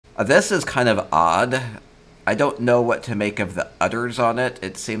This is kind of odd. I don't know what to make of the udders on it.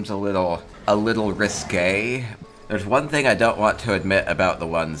 It seems a little risque. There's one thing I don't want to admit about the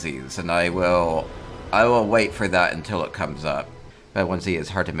onesies, and I will wait for that until it comes up. That onesie is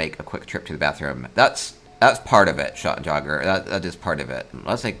hard to make a quick trip to the bathroom. That's part of it, Shot Jogger. That is part of it.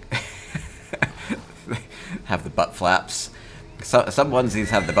 Unless I have the butt flaps. Some onesies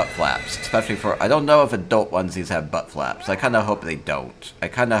have the butt flaps, especially for... I don't know if adult onesies have butt flaps. I kind of hope they don't. I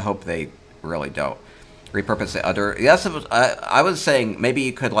kind of hope they really don't. Repurpose the udder. Yes, I was saying maybe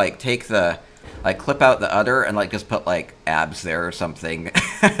you could, like, take the... Like, clip out the udder and, like, just put, like, abs there or something.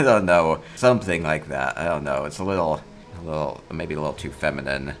 I don't know. Something like that. I don't know. It's maybe a little too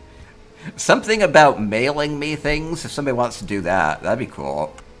feminine. Something about mailing me things. If somebody wants to do that, that'd be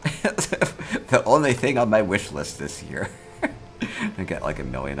cool. The only thing on my wish list this year. I get like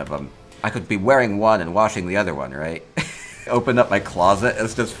 1 million of them. I could be wearing one and washing the other one, right? Open up my closet,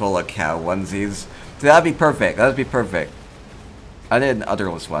 it's just full of cow onesies. So that'd be perfect, that'd be perfect. I need an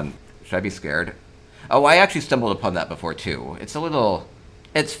udderless one. Should I be scared? Oh, I actually stumbled upon that before too.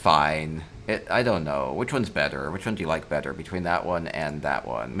 It's fine. I don't know. Which one's better? Which one do you like better between that one and that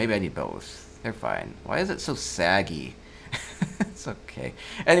one? Maybe I need both. They're fine. Why is it so saggy? It's okay.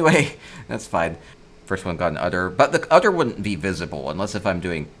 Anyway, that's fine. First one got an udder, but the udder wouldn't be visible unless if I'm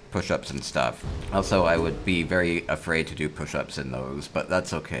doing push-ups and stuff. Also, I would be very afraid to do push-ups in those, but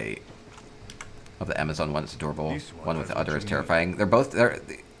that's okay. Oh, the Amazon one's adorable. One with the udder is terrifying.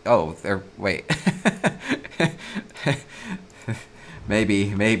 Wait.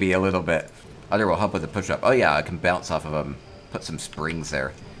 maybe a little bit. Udder will help with the push-up. Oh yeah, I can bounce off of them. Put some springs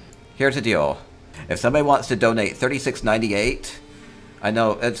there. Here's the deal. If somebody wants to donate $36.98, I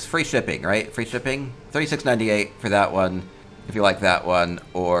know it's free shipping, right? Free shipping? $36.98 for that one, if you like that one,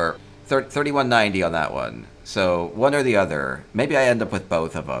 or $31.90 on that one. So one or the other. Maybe I end up with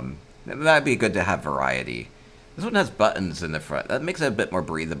both of them. That'd be good to have variety. This one has buttons in the front. That makes it a bit more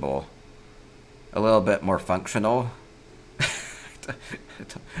breathable. A little bit more functional.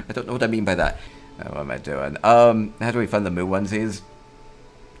 I don't know what I mean by that. What am I doing? How do we fund the moo onesies?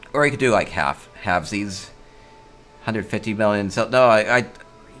 Or you could do like halvesies. 150 million. So no,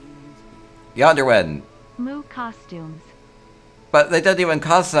 Yonderwen. Moo costumes. But they don't even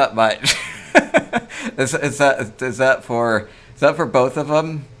cost that much. is that for both of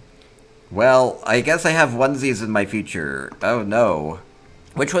them? Well, I guess I have onesies in my future. Oh no.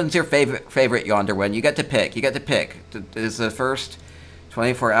 Which one's your favorite Yonderwen? You get to pick. You get to pick. Is the first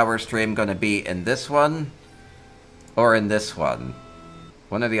 24-hour stream going to be in this one or in this one?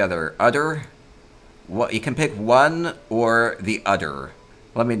 One or the other. Udder? What, you can pick one or the udder.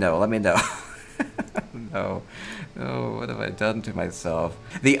 Let me know. No, what have I done to myself?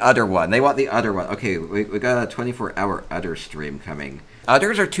 The udder one. They want the udder one. Okay, we got a 24-hour udder stream coming.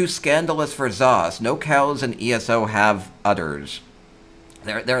 Udders are too scandalous for ZOS. No cows in ESO have udders.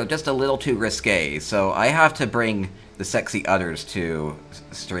 They're just a little too risque, so I have to bring the sexy udders to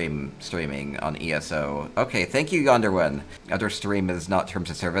streaming on ESO. Okay, thank you, Yonderwen. Udder stream is not terms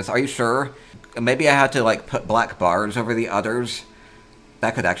of service. Are you sure? Maybe I had to, like, put black bars over the udders.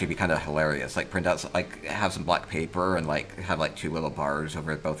 That could actually be kind of hilarious. Like, print out, like, have some black paper and, like, have, like, 2 little bars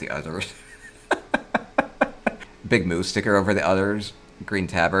over both the udders. Big moose sticker over the udders. Green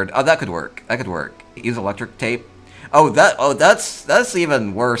tabard. Oh, that could work. That could work. Use electric tape. That's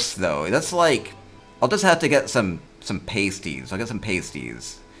even worse, though. That's like... I'll just have to get some pasties. I'll get some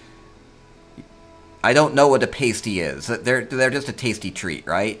pasties. I don't know what a pasty is. They're just a tasty treat,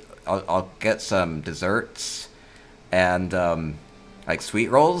 right? I'll get some desserts and like sweet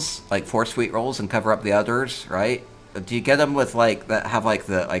rolls, like 4 sweet rolls, and cover up the others, right? Do you get them with like that have like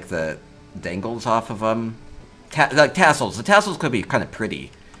the dangles off of them? Like tassels. The tassels could be kind of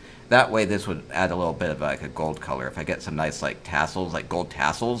pretty. That way, this would add a little bit of like a gold color. If I get some nice like tassels, like gold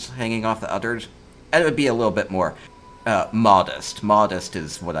tassels hanging off the udders, and it would be a little bit more modest. Modest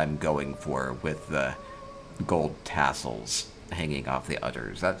is what I'm going for with the gold tassels hanging off the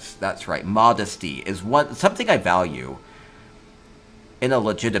udders. That's right. Modesty is something I value in a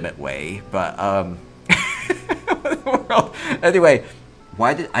legitimate way, but anyway,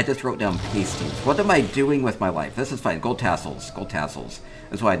 why did I just wrote down pasties? What am I doing with my life? This is fine. Gold tassels. Gold tassels.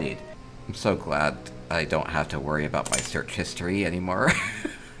 That's what I need. I'm so glad I don't have to worry about my search history anymore.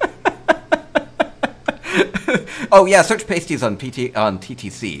 Oh yeah, search pasties on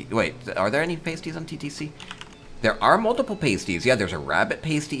TTC. Wait, are there any pasties on TTC? There are multiple pasties. Yeah, there's a rabbit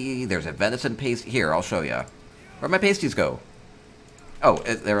pasty, there's a venison pasty. Here, I'll show you. Where'd my pasties go? Oh,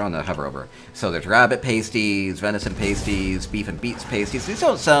 they're on the hover over. So there's rabbit pasties, venison pasties, beef and beets pasties. These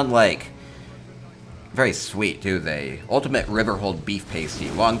don't sound like very sweet, do they? Ultimate Riverhold beef pasty,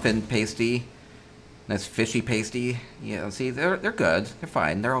 longfin pasty, nice fishy pasty. Yeah, see, they're good. They're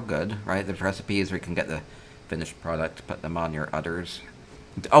fine. They're all good, right? There's recipes where you can get the finished product, put them on your udders.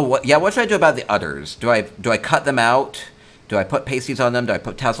 Oh, what? Yeah, what should I do about the udders? Do I cut them out? Do I put pasties on them? Do I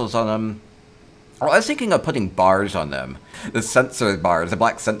put tassels on them? Oh, I was thinking of putting bars on them. The sensor bars, the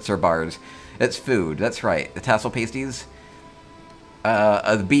black sensor bars. It's food. That's right. The tassel pasties.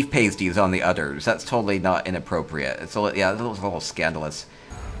 The beef pasties on the udders. That's totally not inappropriate. It's a yeah, it's a little scandalous.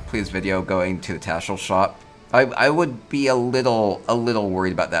 Please video going to the tassel shop. I would be a little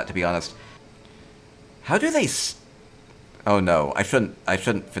worried about that, to be honest. How do they? Oh no, I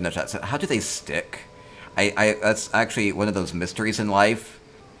shouldn't finish that. How do they stick? That's actually one of those mysteries in life.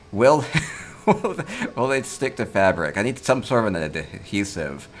 Will they stick to fabric? I need some sort of an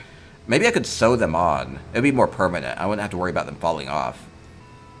adhesive. Maybe I could sew them on. It'd be more permanent. I wouldn't have to worry about them falling off.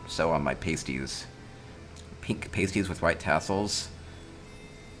 Sew on my pasties. Pink pasties with white tassels.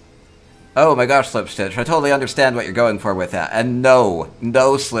 Oh my gosh, Slip Stitch. I totally understand what you're going for with that. And no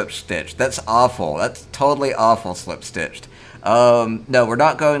Slip Stitch. That's awful. That's totally awful, Slip Stitched. No, we're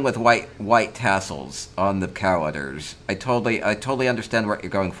not going with white tassels on the cow udders. I totally understand what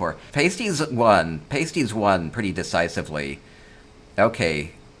you're going for. Pasties won pretty decisively.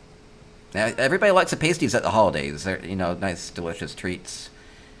 Okay. Everybody likes the pasties at the holidays. They're, you know, nice, delicious treats.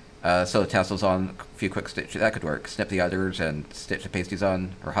 So the tassels on, a few quick stitches, that could work. Snip the udders and stitch the pasties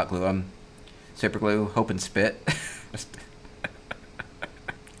on, or hot glue them. Super glue, hope and spit.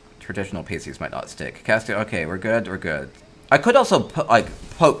 Traditional pasties might not stick. Casting, okay, we're good. I could also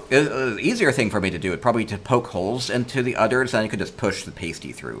poke. The easier thing for me to do would probably to poke holes into the udders, and I could just push the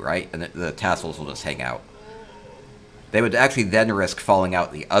pasty through, right? And the tassels will just hang out. They would actually then risk falling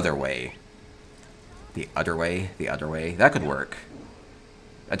out the other way. The other way. That could work.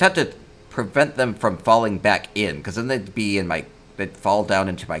 I'd have to prevent them from falling back in, because then they'd fall down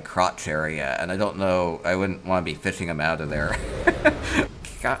into my crotch area, and I don't know, I wouldn't want to be fishing them out of there.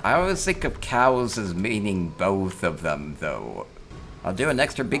 I always think of cows as meaning both of them, though. I'll do an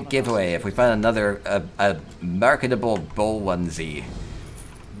extra big giveaway if we find another, a marketable bull onesie.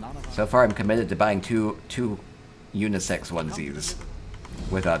 So far I'm committed to buying two unisex onesies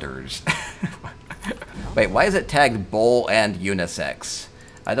with udders. Wait, why is it tagged bull and unisex?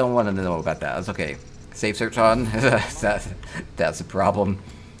 I don't want to know about that. That's okay. Safe search on? That's a problem.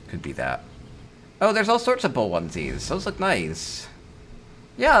 Could be that. Oh, there's all sorts of bull onesies. Those look nice.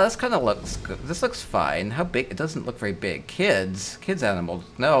 Yeah, this kind of looks good. This looks fine. How big? It doesn't look very big. Kids animals.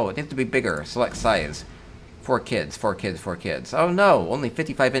 No, it needs to be bigger. Select size. 4 kids. Oh no, only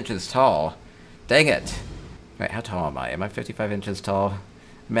 55 inches tall. Dang it. Wait, how tall am I? Am I 55 inches tall?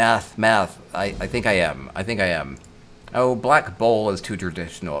 Math. I think I am. Oh, black bull is too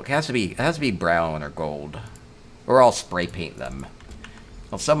traditional. It has to be brown or gold. Or I'll spray paint them.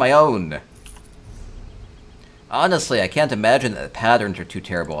 I'll sew my own. Honestly, I can't imagine that the patterns are too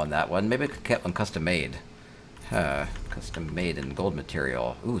terrible on that one. Maybe I could get one custom made. Custom made in gold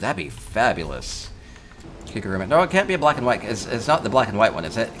material. Ooh, that'd be fabulous. No, it can't be a black and white. It's not the black and white one.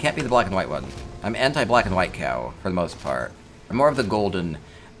 It can't be the black and white one. I'm anti-black and white cow, for the most part. I'm more of the golden,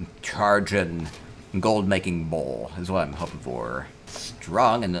 charging, gold-making bull, is what I'm hoping for.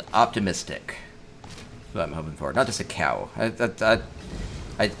 Strong and optimistic. That's what I'm hoping for. Not just a cow.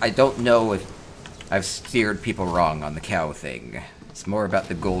 I don't know if I've steered people wrong on the cow thing. It's more about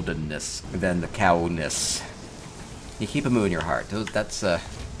the goldenness than the cowness. You keep a moo in your heart. That's a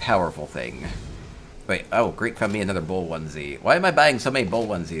powerful thing. Wait, oh, great, found me another bull onesie. Why am I buying so many bull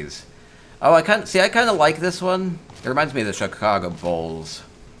onesies? Oh, I kind of like this one. It reminds me of the Chicago Bulls.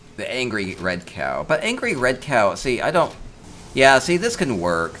 The angry red cow. But angry red cow, see, I don't... Yeah, see, this can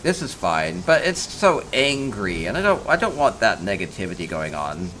work. This is fine, but it's so angry, and I don't want that negativity going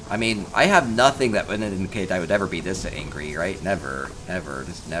on. I mean, I have nothing that would indicate I would ever be this angry, right? Never,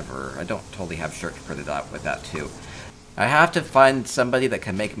 just never. I don't totally have shirt for that with that too. I have to find somebody that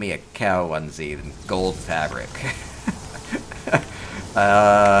can make me a cow onesie in gold fabric.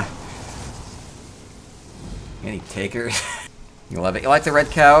 Any takers? You love it. You like the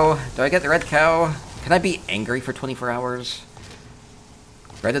red cow? Do I get the red cow? Can I be angry for 24 hours?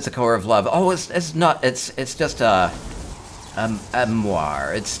 Red is the color of love. Oh, it's not. It's just a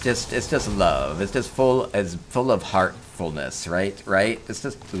moire. It's just love. It's just full of heartfulness, right? It's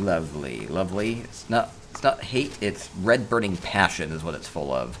just lovely. It's not hate. It's red burning passion is what it's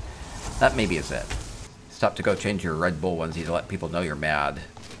full of. That maybe is it. Stop to go change your red bull onesie to let people know you're mad.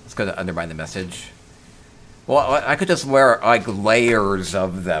 It's going to undermine the message. Well, I could just wear like layers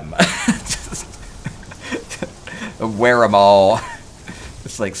of them. Just wear them all.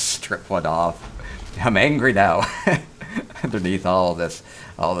 Just like strip one off. I'm angry now. Underneath all this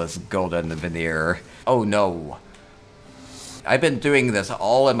golden veneer. Oh no. I've been doing this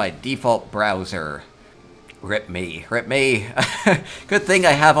all in my default browser. Rip me. Rip me. Good thing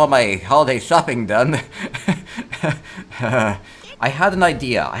I have all my holiday shopping done. I had an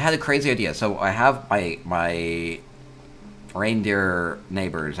idea. I had a crazy idea. So I have my reindeer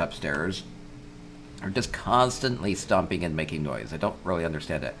neighbors upstairs are just constantly stomping and making noise. I don't really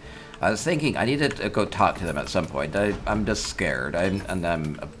understand it. I was thinking I needed to go talk to them at some point. I'm just scared. I'm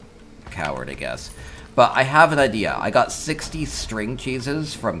a coward, I guess. But I have an idea. I got 60 string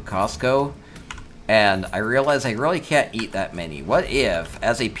cheeses from Costco, and I realized I really can't eat that many. What if,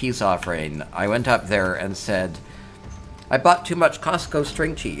 as a peace offering, I went up there and said, I bought too much Costco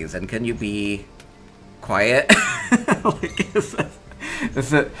string cheese, and can you be quiet? Like,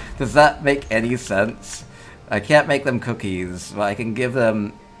 does that make any sense? I can't make them cookies, but I can give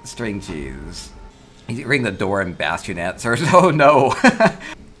them string cheese. You ring the door and Bastion answers. Oh no!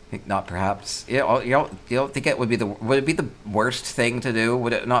 Think not perhaps. You don't think it would be the worst thing to do?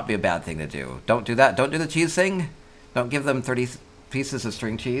 Would it not be a bad thing to do? Don't do that. Don't do the cheese thing. Don't give them 30 pieces of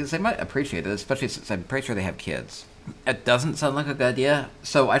string cheese. They might appreciate it, especially since I'm pretty sure they have kids. It doesn't sound like a good idea.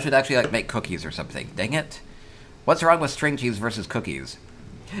 So I should actually like make cookies or something. Dang it! What's wrong with string cheese versus cookies?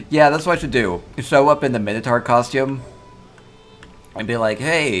 Yeah, that's what I should do. Show up in the Minotaur costume and be like,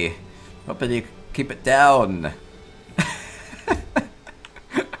 "Hey, hoping you keep it down."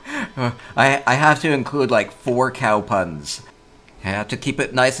 I have to include like 4 cow puns. I have to keep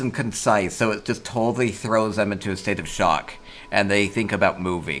it nice and concise so it just totally throws them into a state of shock and they think about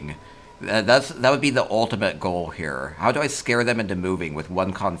moving. That would be the ultimate goal here. How do I scare them into moving with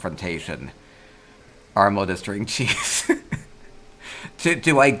one confrontation? Armload of string cheese.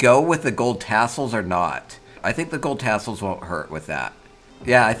 Do I go with the gold tassels or not? I think the gold tassels won't hurt with that.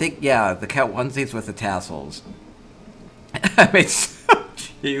 Yeah, I think, yeah, the Cow Onesies with the tassels. I made some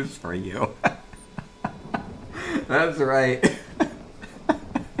cheese for you. That's right.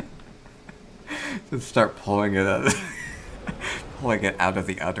 Just start pulling it out, pulling it out of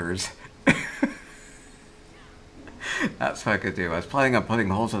the udders. That's what I could do. I was planning on putting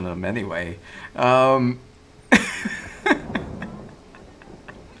holes in them anyway. Oh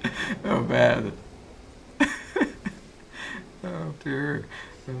man. Oh dear.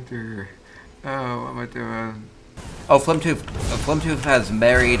 Oh dear. Oh, what am I doing? Oh, Flimtooth has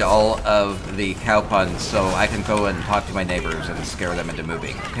married all of the cow puns, so I can go and talk to my neighbors and scare them into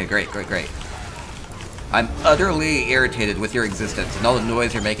moving. Okay, great, great, great. I'm utterly irritated with your existence, and all the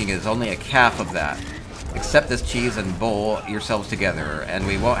noise you're making is only a calf of that. Accept this cheese and bowl yourselves together, and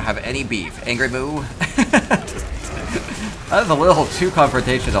we won't have any beef. Angry Moo? That was a little too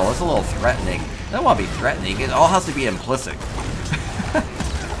confrontational. It's a little threatening. I don't want to be threatening. It all has to be implicit.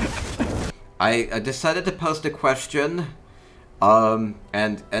 I decided to post a question, and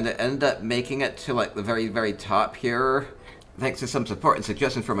it ended up making it to like the very, very top here. Thanks to some support and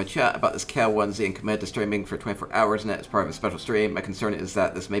suggestions from a chat about this Cow Onesie and committed to streaming for 24 hours and as part of a special stream. My concern is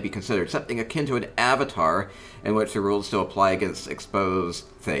that this may be considered something akin to an avatar in which the rules still apply against exposed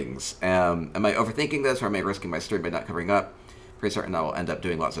things. Am I overthinking this, or am I risking my stream by not covering up? Pretty certain I will end up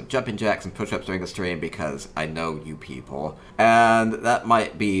doing lots of jumping jacks and push-ups during the stream because I know you people. And that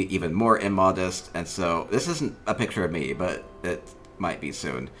might be even more immodest, and so this isn't a picture of me, but it might be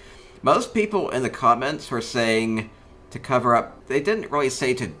soon. Most people in the comments were saying to cover up. They didn't really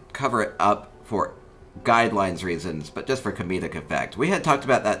say to cover it up for guidelines reasons, but just for comedic effect. We had talked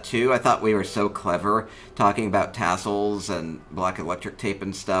about that too. I thought we were so clever talking about tassels and black electric tape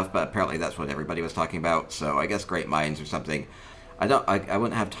and stuff, but apparently that's what everybody was talking about, so I guess great minds or something. I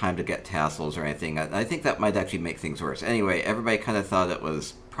wouldn't have time to get tassels or anything. I think that might actually make things worse. Anyway, everybody kind of thought it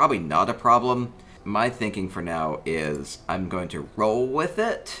was probably not a problem. My thinking for now is I'm going to roll with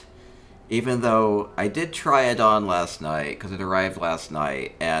it. Even though I did try it on last night, because it arrived last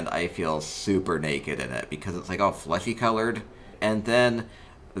night, and I feel super naked in it, because it's like all fleshy colored. And then,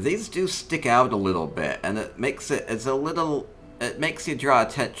 these do stick out a little bit, and it makes it makes you draw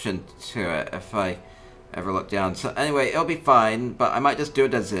attention to it if I ever look down. So anyway, it'll be fine, but I might just do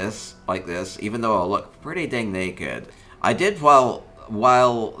it as this, like this, even though I'll look pretty dang naked. I did,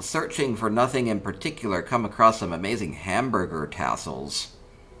 while searching for nothing in particular, come across some amazing hamburger tassels.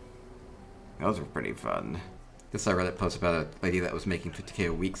 Those were pretty fun. This I Reddit post about a lady that was making 50k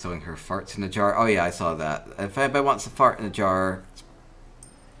a week sewing her farts in a jar. Oh yeah, I saw that. If anybody wants a fart in a jar,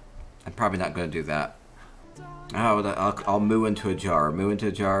 I'm probably not going to do that. Oh, I'll moo into a jar. Moo into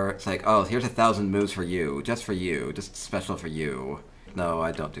a jar. It's like, oh, here's 1,000 moos for you, just special for you. No,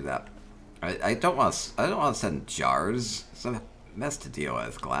 I don't do that. I don't want to send jars. It's a mess to deal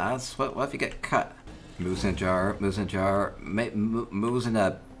with. Glass. What if you get cut? Moose in a jar, moose in a jar, moose in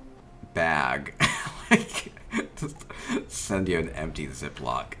a bag. Like, just send you an empty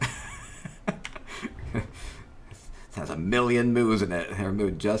Ziploc. It has 1 million moos in it. They're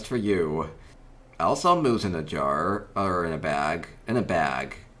moved just for you. I'll sell moose in a jar, or in a bag. In a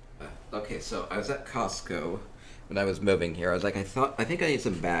bag. Okay, so I was at Costco when I was moving here. I was like, I think I need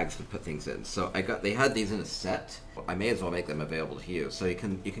some bags to put things in. So they had these in a set. I may as well make them available to you. So you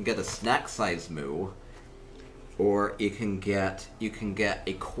can get a snack size moo, or you can get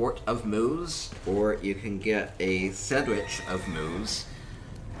a quart of moos, or you can get a sandwich of moos.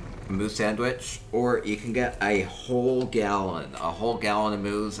 Moose sandwich, or you can get a whole gallon of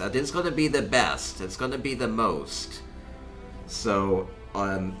moose. That is going to be the best. It's going to be the most. So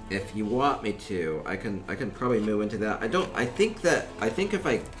if you want me to, I can probably move into that. I think if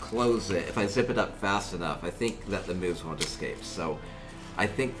I close it, if I zip it up fast enough, I think that the moose won't escape. So I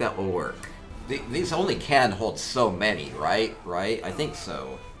think that will work. These only can hold so many, right? I think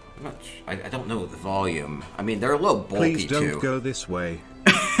so. I don't know the volume. I mean, they're a little bulky too. Please don't go this way.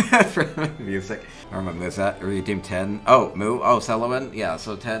 For music. Or my moose at redeem 10. Oh, moo. Oh, Sullivan. Yeah,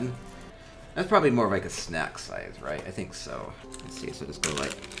 so 10. That's probably more like a snack size, right? I think so. Let's see. So just go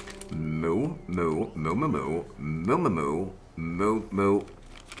like moo, moo, moo, moo, moo, moo, moo, moo, moo, moo.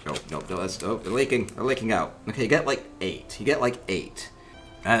 Oh no, they're leaking. They're leaking out. Okay, you get like 8. You get like 8.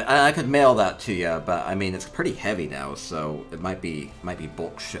 And I could mail that to you, but I mean it's pretty heavy now, so it might be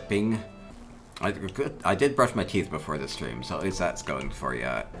bulk shipping. I did brush my teeth before this stream, so at least that's going for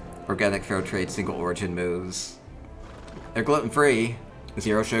you. Organic fair trade single origin moose. They're gluten-free.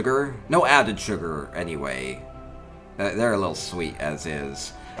 0 sugar. No added sugar, anyway. They're a little sweet as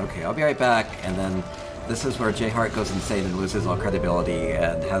is. Okay, I'll be right back, and then this is where JHart goes insane and loses all credibility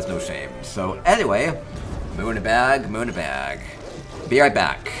and has no shame. So anyway, moo in a bag, moo in a bag. Be right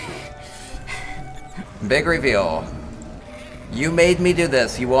back. Big reveal. You made me do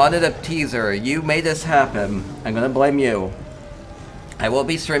this. You wanted a teaser. You made this happen. I'm gonna blame you. I will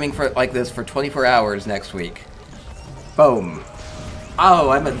be streaming like this for 24 hours next week. Boom.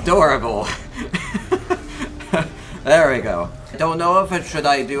 Oh, I'm adorable. There we go. Don't know if should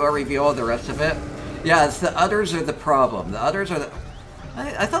I do a reveal of the rest of it. Yeah, it's the udders are the problem. The udders are the...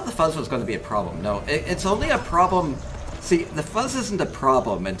 I thought the fuzz was going to be a problem. No, it's only a problem... See, the fuzz isn't a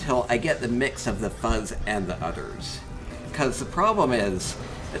problem until I get the mix of the fuzz and the udders. Because the problem is,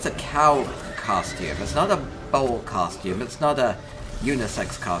 it's a cow costume. It's not a bowl costume. It's not a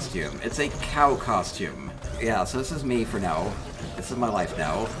unisex costume. It's a cow costume. Yeah, so this is me for now. This is my life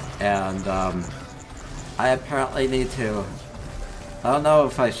now. And I apparently need to... I don't know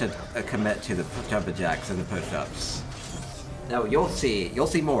if I should commit to the jumping jacks and the push-ups. No, you'll see. You'll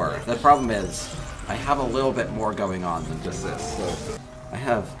see more. The problem is, I have a little bit more going on than just this. So I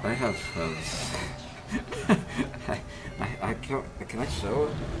have I can't, can I show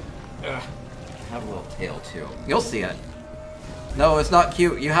it? I have a little tail too. You'll see it. No, it's not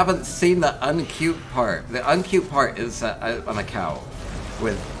cute. You haven't seen the uncute part. The uncute part is I'm a cow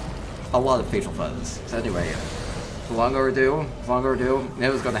with a lot of facial fuzz. So anyway, long overdue.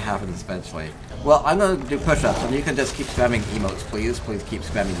 It was going to happen eventually. Well, I'm going to do push-ups, and you can just keep spamming emotes, please. Please keep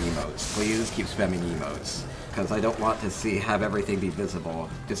spamming emotes. Please keep spamming emotes. Because I don't want to have everything be visible.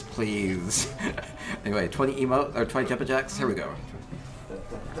 Just please. Anyway, 20 emote, or 20 jumping jacks. Here we go.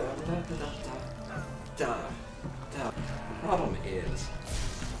 The problem is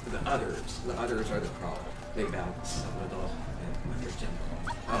the udders. The udders are the problem. They bounce a little with your gentle.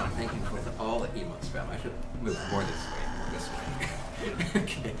 Oh, I'm thinking with all the emote spam, I should move more this way.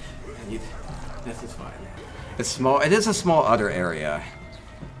 Okay. This is fine. It's small. It is a small udder area.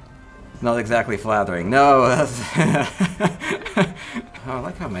 Not exactly flattering. No, that's... Oh, I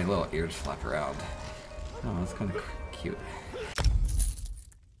like how my little ears flap around. Oh, that's kind of cute.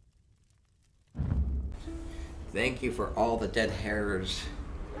 Thank you for all the dead hairs.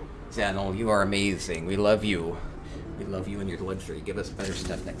 Zanel, you are amazing. We love you. We love you and your luxury. Give us better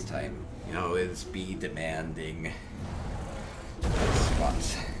stuff next time. You always be demanding.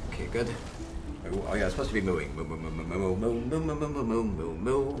 Spots. Okay, good. Oh yeah, it's supposed to be mooing. Moo, moo, moo, moo, moo, moo, moo, moo, moo, moo, moo,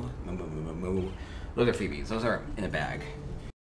 moo, moo, moo, moo, moo. Look at freebies. Those are in a bag.